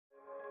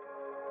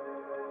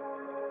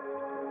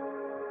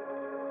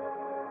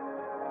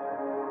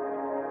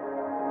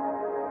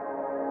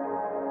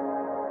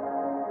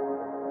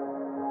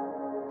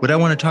What I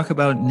want to talk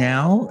about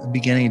now,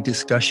 beginning a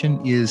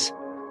discussion, is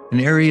an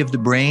area of the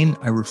brain.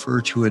 I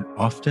refer to it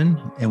often,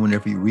 and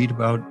whenever you read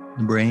about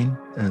the brain,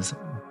 as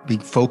a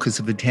big focus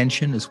of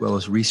attention as well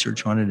as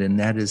research on it, and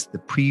that is the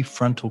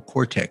prefrontal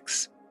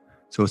cortex.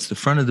 So it's the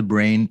front of the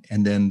brain,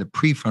 and then the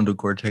prefrontal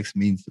cortex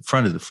means the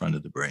front of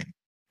the brain.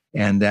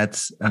 And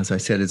that's, as I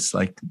said, it's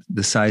like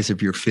the size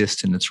of your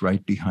fist, and it's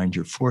right behind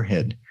your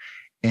forehead.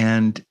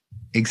 And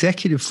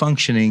executive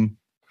functioning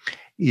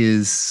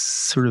is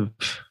sort of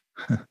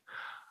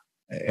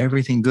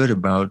everything good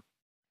about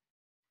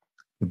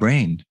the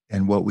brain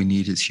and what we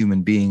need as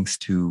human beings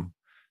to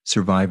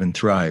survive and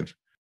thrive,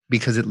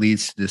 because it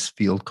leads to this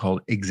field called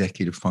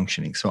executive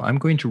functioning. So I'm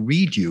going to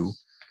read you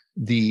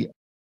the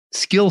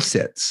skill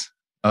sets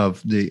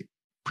of the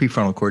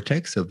prefrontal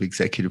cortex of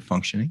executive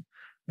functioning,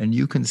 and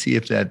you can see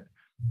if that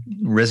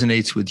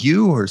resonates with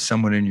you or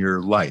someone in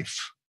your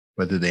life,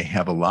 whether they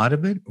have a lot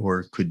of it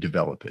or could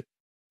develop it.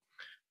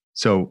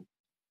 So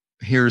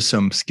here are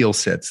some skill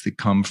sets that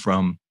come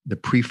from the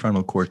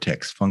prefrontal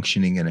cortex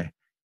functioning in a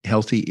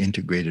healthy,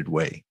 integrated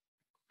way.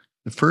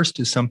 The first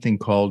is something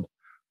called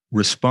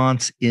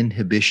response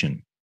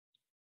inhibition.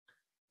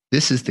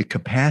 This is the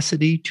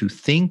capacity to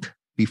think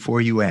before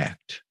you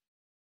act,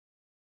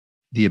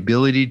 the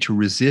ability to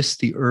resist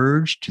the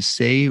urge to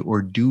say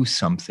or do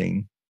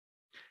something,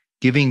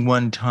 giving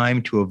one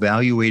time to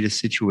evaluate a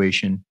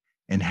situation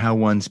and how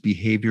one's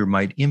behavior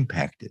might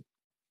impact it.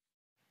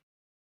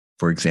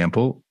 For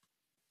example,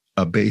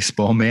 a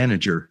baseball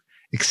manager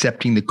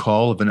accepting the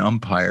call of an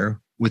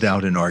umpire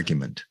without an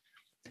argument,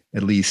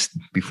 at least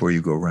before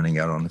you go running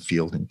out on the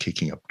field and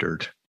kicking up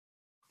dirt.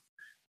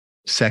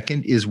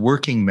 Second is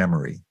working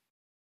memory.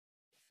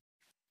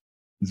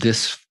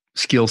 This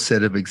skill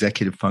set of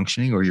executive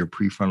functioning, or your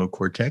prefrontal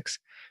cortex,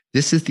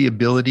 this is the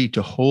ability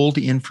to hold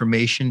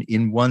information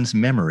in one's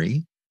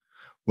memory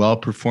while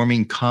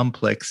performing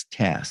complex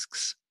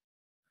tasks.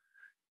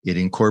 It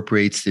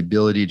incorporates the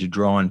ability to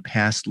draw on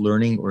past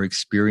learning or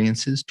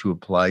experiences to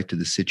apply to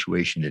the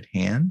situation at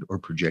hand or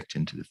project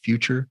into the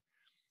future.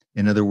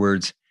 In other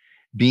words,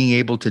 being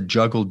able to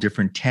juggle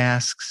different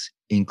tasks,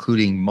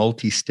 including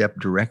multi-step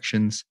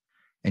directions,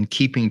 and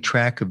keeping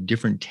track of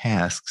different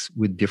tasks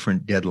with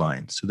different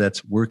deadlines. So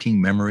that's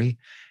working memory,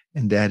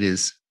 and that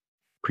is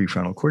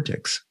prefrontal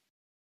cortex.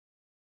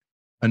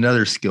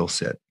 Another skill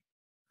set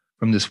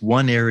from this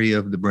one area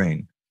of the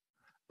brain,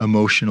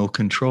 emotional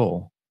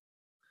control.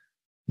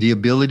 The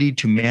ability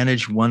to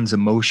manage one's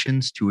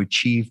emotions to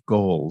achieve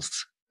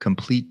goals,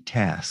 complete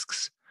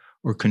tasks,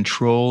 or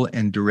control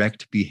and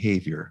direct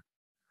behavior.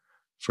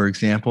 For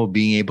example,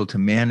 being able to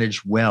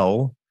manage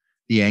well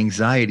the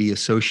anxiety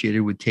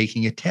associated with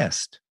taking a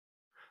test,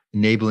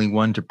 enabling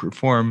one to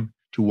perform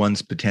to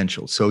one's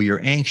potential. So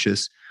you're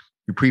anxious,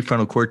 your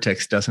prefrontal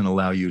cortex doesn't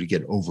allow you to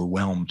get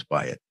overwhelmed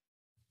by it.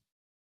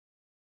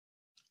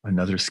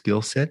 Another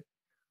skill set,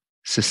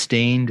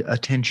 sustained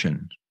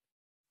attention.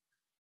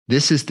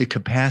 This is the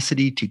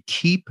capacity to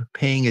keep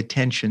paying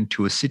attention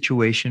to a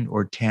situation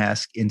or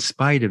task in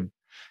spite of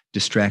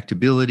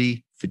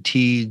distractibility,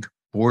 fatigue,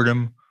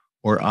 boredom,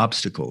 or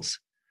obstacles.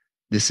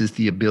 This is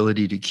the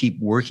ability to keep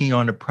working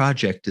on a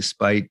project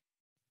despite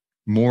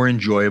more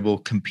enjoyable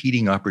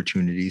competing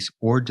opportunities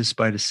or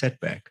despite a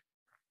setback.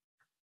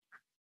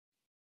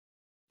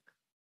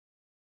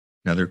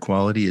 Another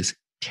quality is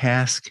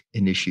task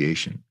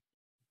initiation.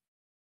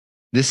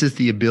 This is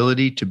the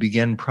ability to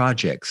begin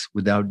projects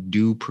without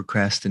due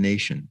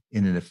procrastination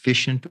in an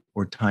efficient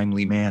or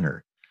timely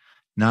manner,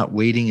 not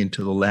waiting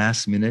until the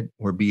last minute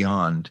or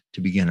beyond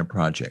to begin a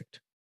project.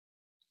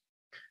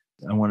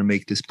 I want to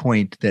make this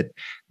point that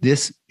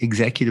this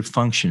executive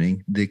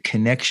functioning, the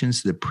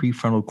connections to the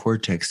prefrontal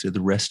cortex to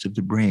the rest of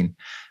the brain,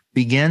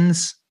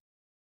 begins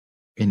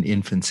in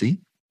infancy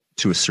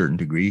to a certain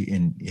degree,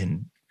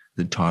 in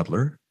the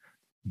toddler,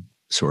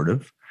 sort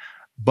of,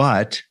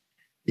 but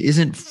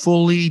isn't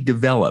fully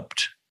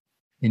developed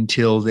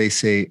until, they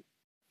say,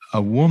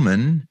 a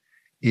woman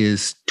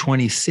is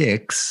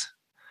 26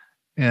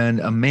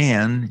 and a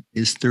man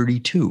is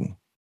 32.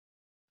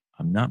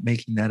 I'm not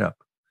making that up.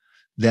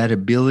 That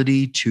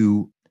ability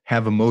to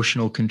have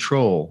emotional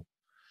control,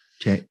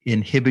 to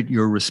inhibit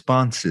your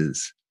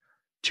responses,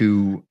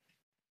 to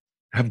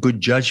have good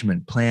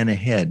judgment, plan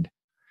ahead.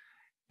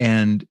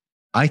 And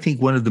I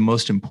think one of the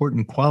most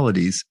important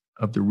qualities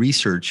of the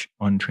research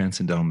on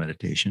transcendental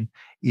meditation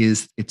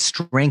is it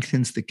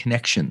strengthens the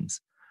connections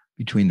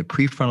between the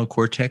prefrontal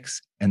cortex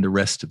and the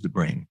rest of the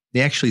brain.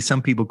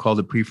 Some people call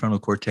the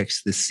prefrontal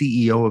cortex the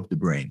CEO of the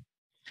brain,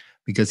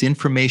 because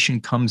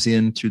information comes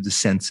in through the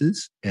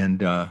senses and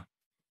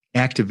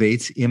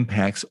activates,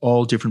 impacts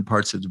all different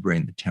parts of the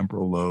brain, the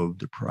temporal lobe,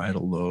 the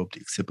parietal lobe,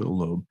 the occipital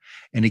lobe,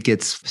 and it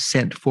gets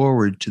sent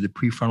forward to the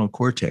prefrontal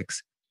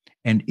cortex.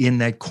 And in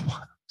that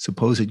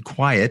supposed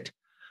quiet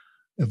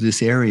of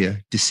this area,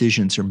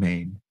 decisions are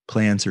made,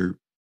 plans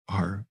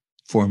are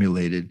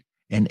formulated,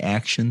 and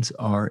actions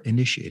are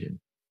initiated.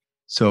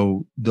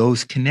 So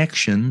those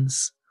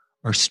connections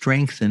are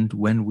strengthened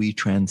when we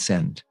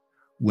transcend,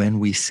 when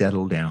we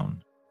settle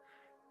down.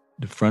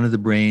 the front of the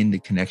brain, the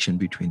connection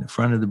between the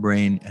front of the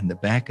brain and the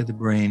back of the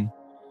brain,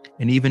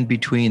 and even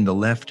between the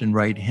left and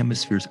right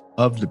hemispheres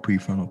of the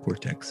prefrontal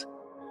cortex.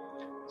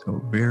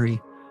 So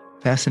very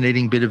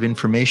fascinating bit of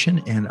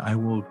information, and I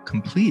will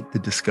complete the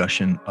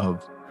discussion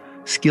of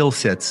skill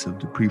sets of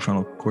the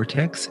prefrontal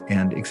cortex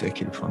and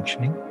executive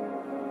functioning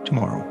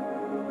tomorrow.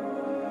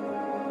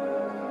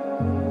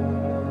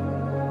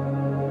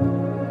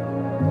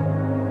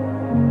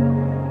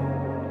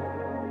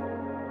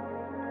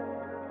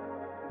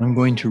 I'm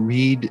going to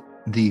read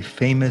the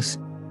famous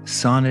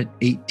Sonnet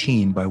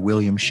 18 by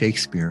William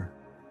Shakespeare,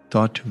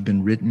 thought to have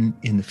been written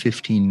in the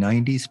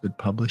 1590s but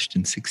published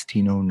in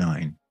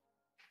 1609.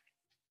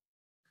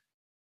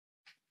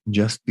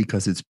 Just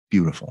because it's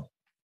beautiful.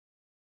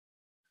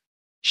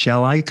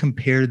 Shall I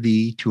compare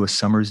thee to a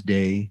summer's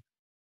day?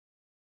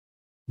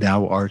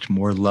 Thou art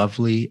more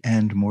lovely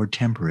and more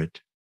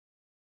temperate.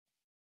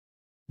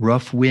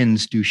 Rough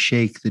winds do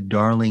shake the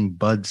darling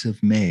buds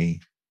of May,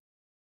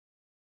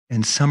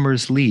 and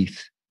summer's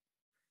leaf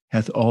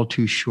hath all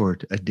too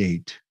short a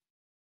date.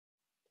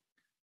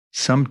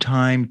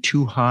 Sometime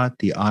too hot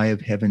the eye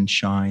of heaven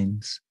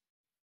shines,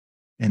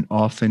 and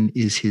often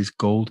is his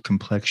gold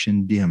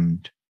complexion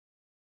dimmed.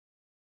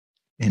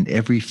 And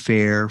every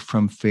fair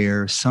from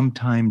fair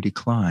sometime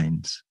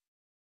declines,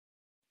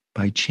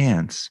 by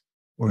chance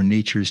or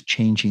nature's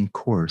changing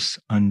course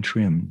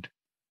untrimmed.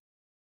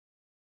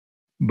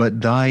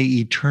 But thy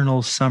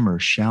eternal summer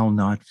shall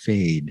not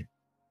fade,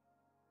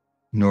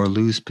 nor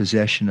lose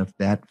possession of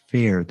that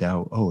fair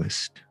thou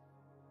owest.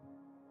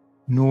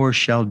 Nor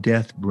shall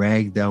death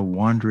brag thou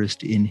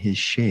wanderest in his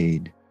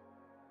shade,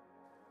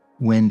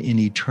 when in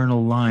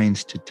eternal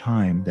lines to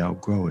time thou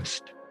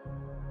growest.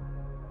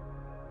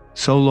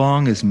 So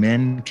long as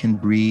men can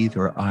breathe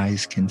or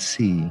eyes can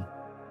see,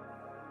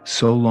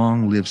 so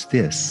long lives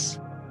this,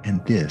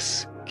 and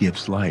this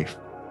gives life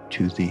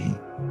to thee.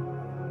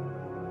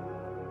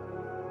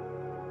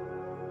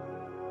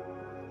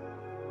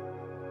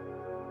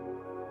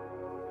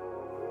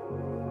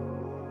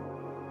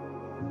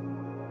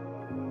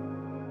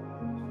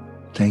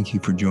 Thank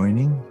you for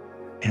joining,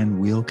 and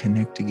we'll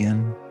connect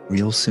again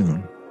real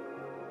soon.